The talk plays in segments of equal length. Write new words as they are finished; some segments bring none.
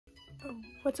Oh,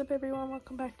 what's up everyone,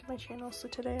 welcome back to my channel. So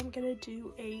today I'm gonna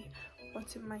do a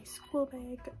what's in my school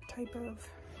bag type of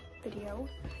video.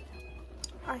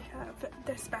 I have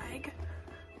this bag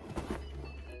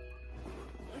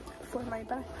for my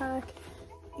backpack.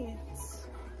 It's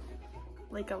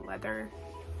like a leather,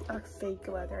 or fake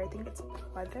leather, I think it's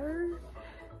leather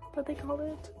that they call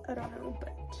it, I don't know,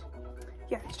 but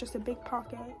yeah, it's just a big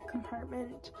pocket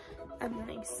compartment and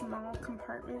then a small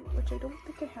compartment, which I don't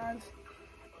think I have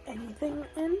anything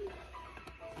in.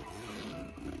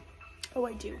 Oh,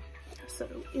 I do. So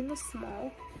in the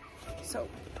small, so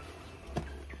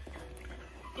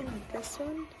in this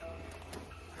one,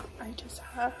 I just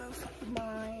have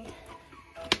my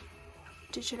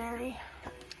dictionary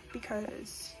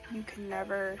because you can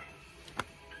never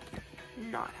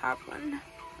not have one.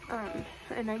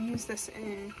 And I use this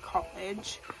in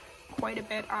college quite a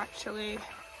bit actually.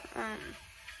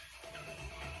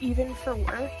 Even for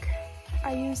work,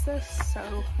 I use this,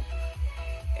 so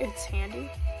it's handy.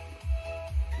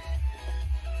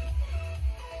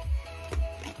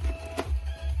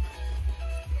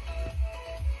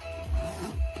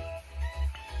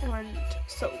 And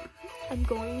so I'm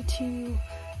going to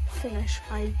finish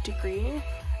my degree.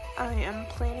 I am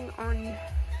planning on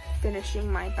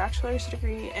finishing my bachelor's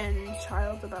degree in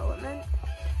child development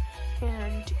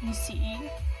and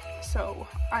ECE. So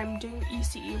I'm doing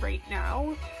ECE right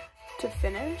now to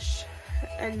finish,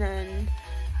 and then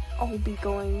I'll be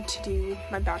going to do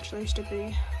my bachelor's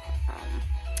degree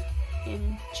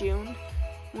in June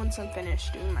once I'm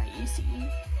finished doing my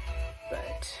ECE.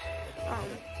 But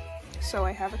so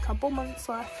I have a couple months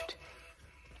left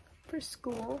for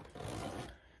school,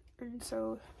 and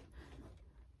so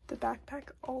the backpack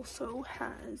also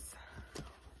has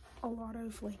a lot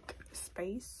of like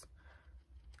space.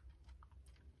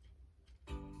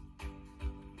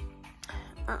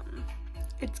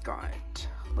 It's got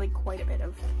like quite a bit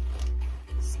of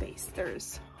space.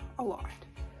 There's a lot.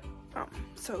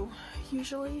 So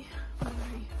usually my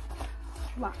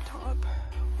laptop,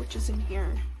 which is in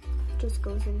here, just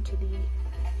goes into the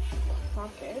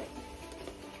pocket.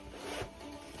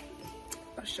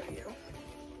 I'll show you.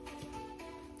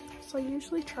 So I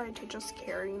usually try to just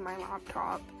carry my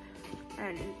laptop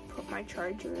and put my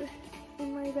charger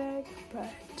in my bag,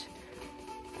 but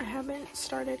I haven't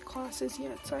started classes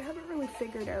yet, so I haven't really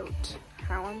figured out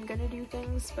how I'm gonna do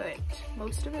things, but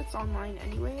most of it's online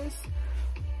anyways.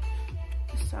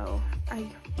 So I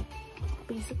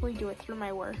basically do it through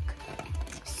my work.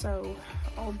 So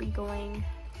I'll be going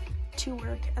to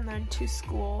work and then to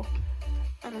school,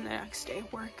 and then the next day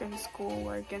work and school,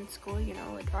 you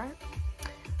know, like that.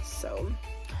 So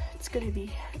it's gonna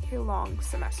be a long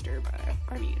semester, but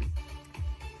I mean,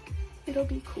 it'll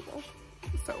be cool.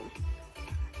 So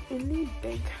in the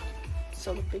big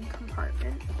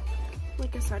compartment,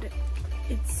 like I said,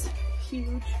 it's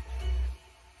huge.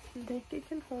 I think it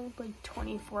can hold like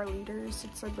 24 liters. It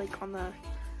said like on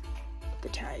the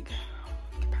tag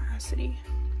capacity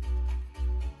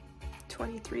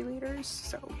 23 liters,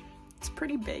 so it's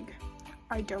pretty big.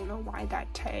 I don't know why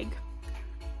that tag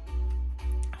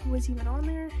was even on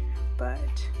there,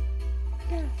 but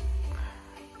yeah,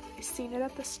 I seen it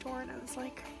at the store and I was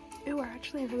like, ooh, I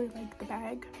actually really like the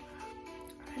bag.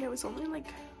 And it was only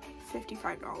like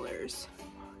 $55,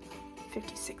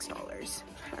 $56,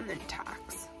 and then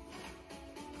tax.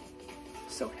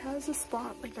 So it has a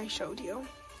spot like I showed you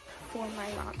for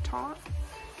my laptop,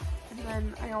 and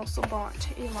then I also bought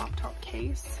a laptop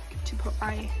case to put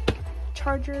my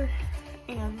charger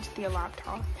and the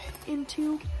laptop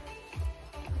into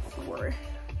for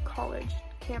college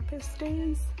campus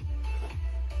days.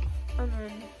 And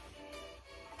then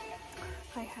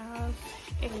I have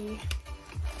a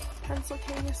pencil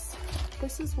case.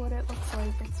 This is what it looks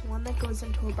like. It's one that goes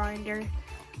into a binder.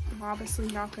 I'm obviously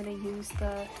not going to use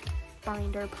the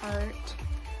binder part,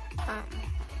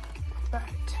 but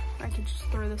I could just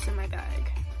throw this in my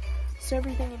bag. So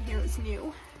everything in here is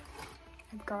new.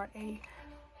 I've got a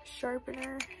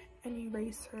sharpener and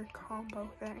eraser combo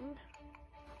thing.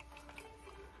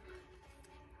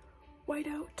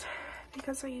 Whiteout,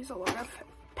 because I use a lot of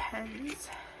pens,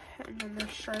 and then the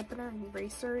sharpener and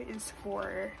eraser is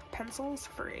for pencils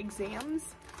for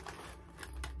exams,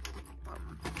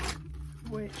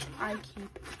 which I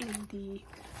keep in the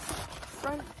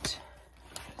front.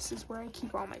 This is where I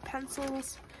keep all my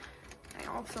pencils. I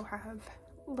also have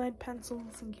lead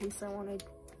pencils in case I want to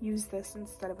use this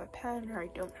instead of a pen or I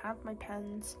don't have my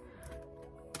pens.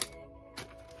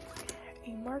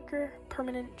 A marker,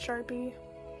 permanent Sharpie,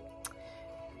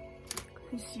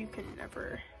 because you can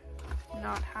never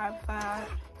not have that.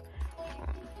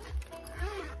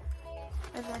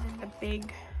 And then in the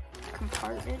big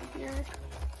compartment here,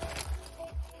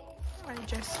 I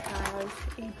just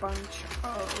have a bunch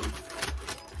of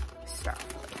stuff,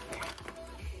 like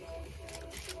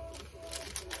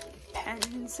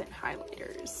pens and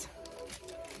highlighters.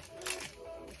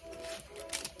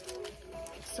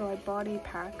 So I bought a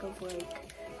pack of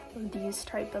like these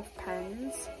type of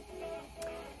pens,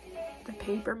 the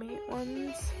Papermate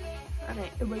ones, and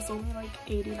it was only like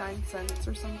 89 cents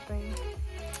or something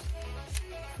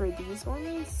for these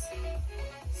ones.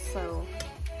 So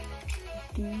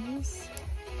these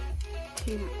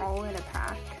came all in a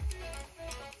pack.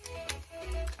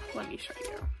 Let me show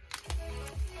you.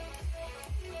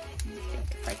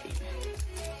 If I can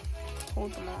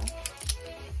hold them all.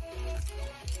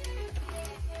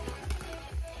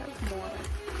 I have more,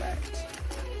 but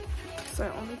so I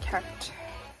only kept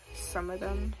some of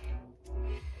them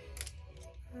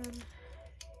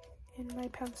in my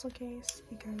pencil case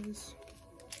because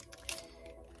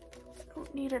I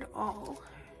don't need it all.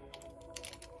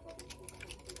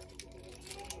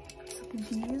 So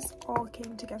these all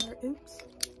came together, oops,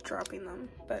 dropping them,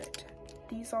 but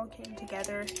these all came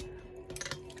together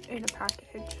in a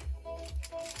package.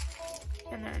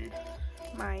 And then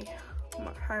my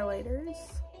highlighters,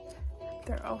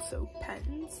 they're also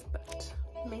pens, but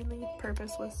mainly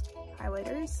purpose was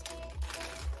highlighters.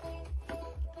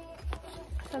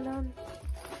 And then,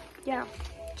 yeah,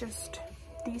 just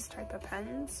these type of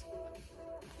pens.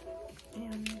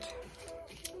 And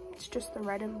it's just the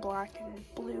red and black and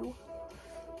blue.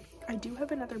 I do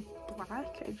have another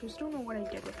black, I just don't know what I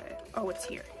did with it. Oh, it's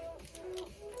here.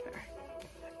 There.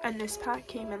 And this pack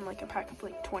came in like a pack of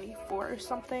like 24 or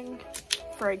something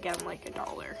for, again, like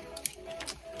 $1.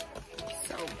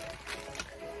 So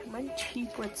I went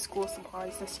cheap with school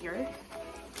supplies this year.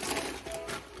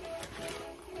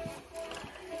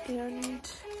 And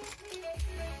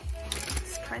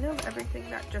it's kind of everything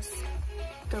that just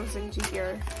goes into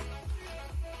here.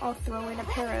 I'll throw in a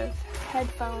pair of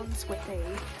headphones with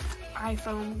a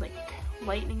iPhone like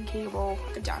lightning cable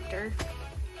adapter.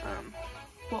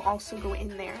 Will also go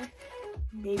in there,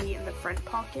 maybe in the front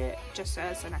pocket, just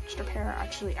as an extra pair.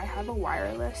 Actually, I have a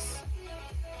wireless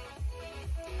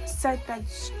set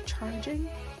that's charging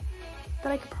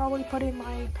that I could probably put in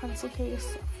my pencil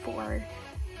case for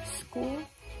school.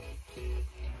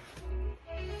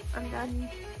 And then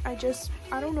I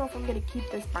don't know if I'm gonna keep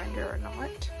this binder or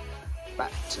not,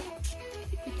 but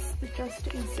it's just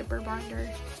a zipper binder.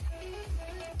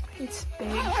 It's big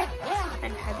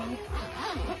and heavy,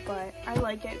 but I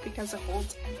like it because it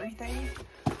holds everything.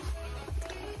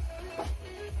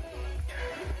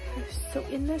 So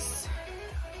in this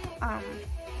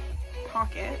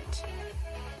pocket,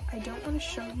 I don't want to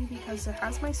show you because it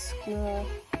has my school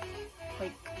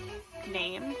like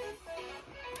name,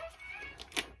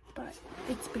 but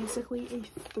it's basically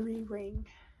a 3-ring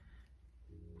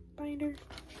binder,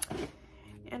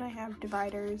 and I have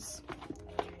dividers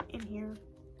in here,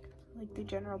 like the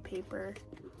general paper.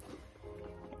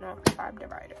 You know, I have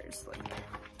dividers like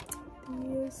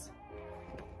these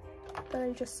that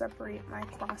I just separate my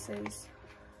classes,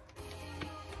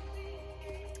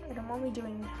 and I'm only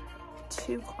doing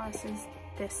 2 classes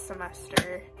this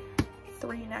semester,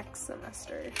 3 next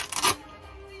semester.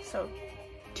 So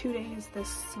 2 days this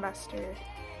semester,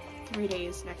 3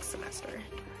 days next semester,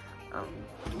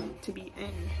 to be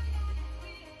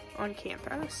on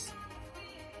campus.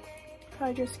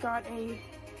 I just got a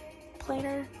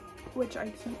planner, which I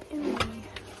keep in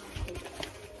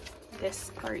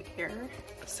this part here.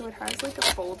 So it has like a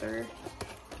folder,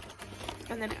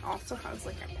 and then it also has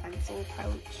like a pencil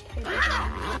pouch type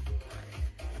of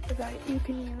thing that you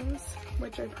can use,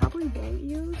 which I probably won't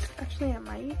use. Actually, I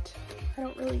might. I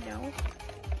don't really know.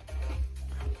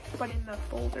 But in the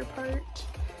folder part,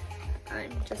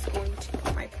 I'm just going to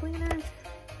put my planner,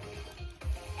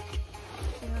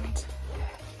 and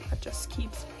that just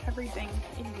keeps everything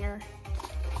in here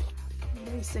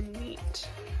nice and neat.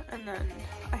 And then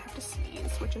I have to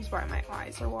sneeze, which is why my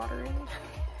eyes are watering.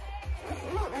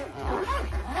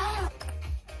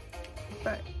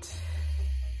 But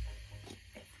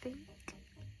I think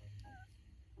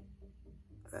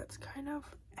that's kind of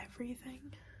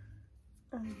everything.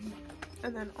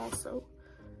 And then also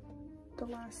the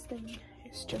last thing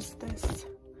is just this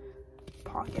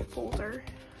pocket folder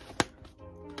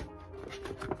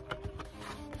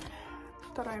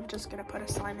that I'm just gonna put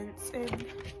assignments in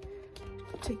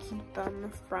to keep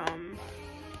them from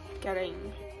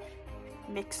getting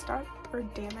mixed up or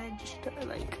damaged,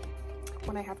 like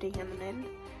when I have to hand them in.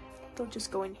 They'll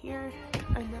just go in here,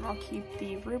 and then I'll keep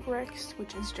the rubrics,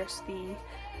 which is just the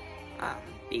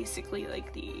basically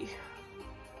like the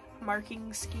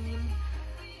marking scheme,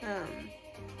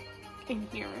 in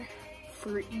here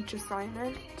for each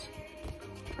assignment,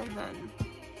 and then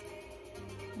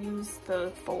use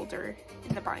the folder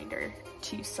in the binder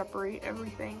to separate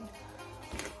everything.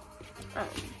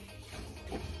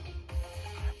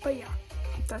 But yeah,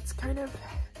 that's kind of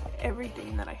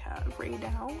everything that I have right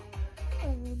now that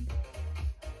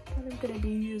I'm gonna be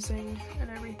using and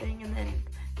everything, and then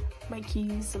my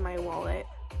keys and my wallet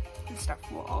and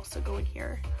stuff will also go in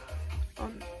here.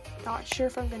 Not sure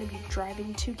if I'm gonna be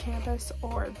driving to campus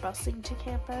or busing to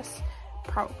campus.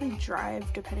 Probably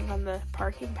drive, depending on the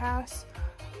parking pass,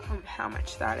 how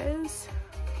much that is,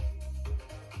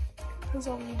 because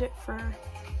I'll need it for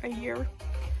a year.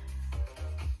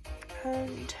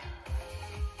 And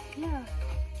yeah,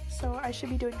 so I should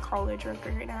be doing college work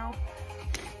right now.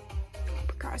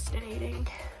 Procrastinating.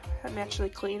 I'm actually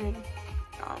cleaning,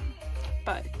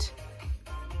 but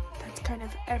that's kind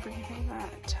of everything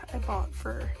that I bought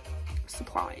for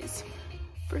supplies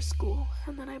for school.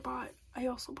 And then I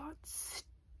also bought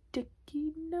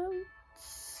sticky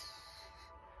notes.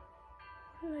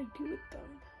 What did I do with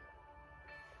them?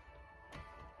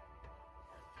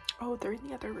 Oh, they're in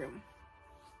the other room.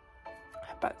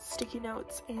 I bought sticky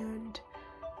notes and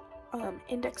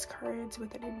index cards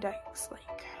with an index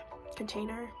like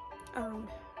container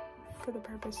for the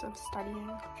purpose of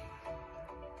studying.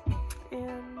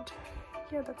 And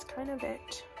yeah, that's kind of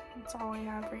it. That's all I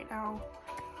have right now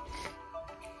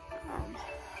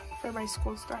for my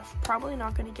school stuff. Probably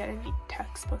not going to get any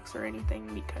textbooks or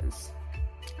anything because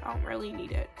I don't really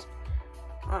need it.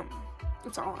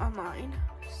 It's all online,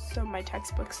 so my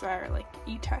textbooks are like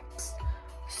e-text,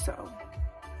 so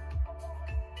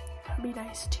it'd be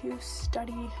nice to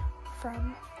study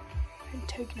from and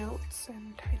take notes,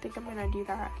 and I think I'm gonna do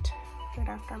that right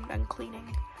after I'm done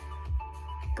cleaning.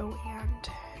 Go and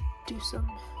do some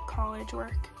college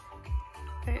work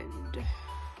and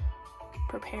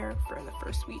prepare for the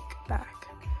first week back.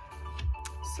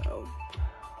 So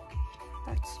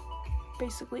that's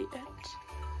basically it,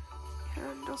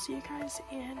 and I'll see you guys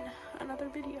in another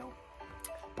video.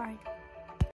 Bye.